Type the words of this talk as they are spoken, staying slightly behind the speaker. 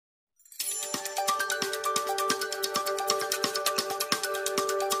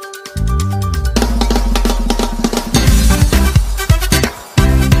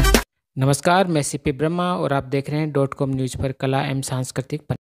नमस्कार, मैं सीपी ब्रह्मा और आप देख रहे हैं .com न्यूज पर कला एवं सांस्कृतिक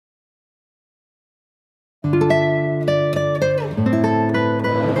पर।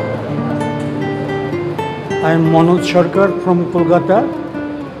 I am Manoj Sarkar from Kolkata.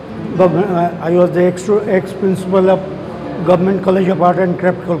 I was the ex-principal of Government College of Art and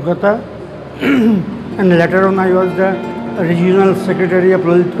Craft, Kolkata. And later on I was the regional secretary of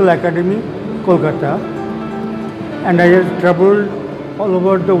Lalit Kala Academy, Kolkata. And I have traveled all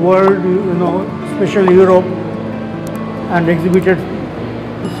over the world, especially Europe, and exhibited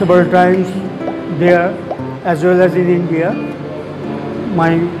several times there as well as in India. My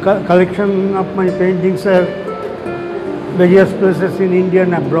collection of my paintings are various places in India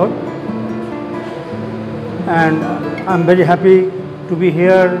and abroad, and I'm very happy to be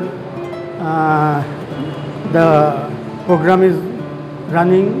here. The program is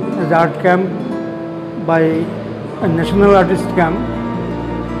running as art camp by a national artist camp,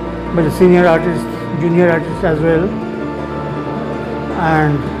 by the senior artists, junior artists as well,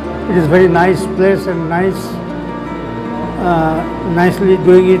 and it is very nice place and nicely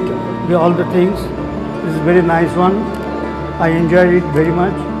doing it, all the things. It is a very nice one. I enjoyed it very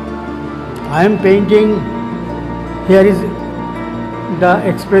much. I am painting. Here is the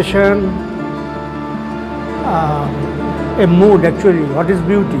expression, a mood actually. What is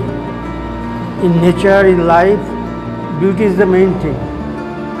beauty? In nature, in life, beauty is the main thing.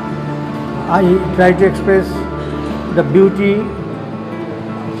 I try to express the beauty,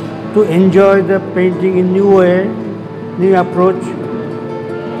 to enjoy the painting in new way, new approach,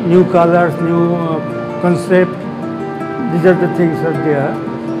 new colors, new concept. These are the things that are there,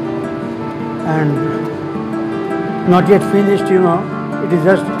 and not yet finished. It is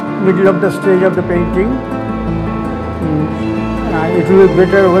just middle of the stage of the painting. It will be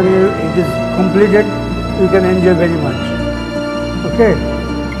better when it is completed. You can enjoy very much. Okay,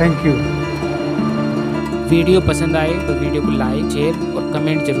 thank you. Video पसंद आए तो video को like, share और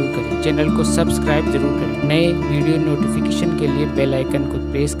comment जरूर करें। Channel को subscribe जरूर करें। नए वीडियो नोटिफिकेशन के लिए बेल आइकन को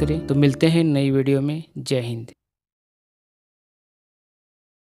प्रेस करें। तो मिलते हैं नई वीडियो में। जय हिंद।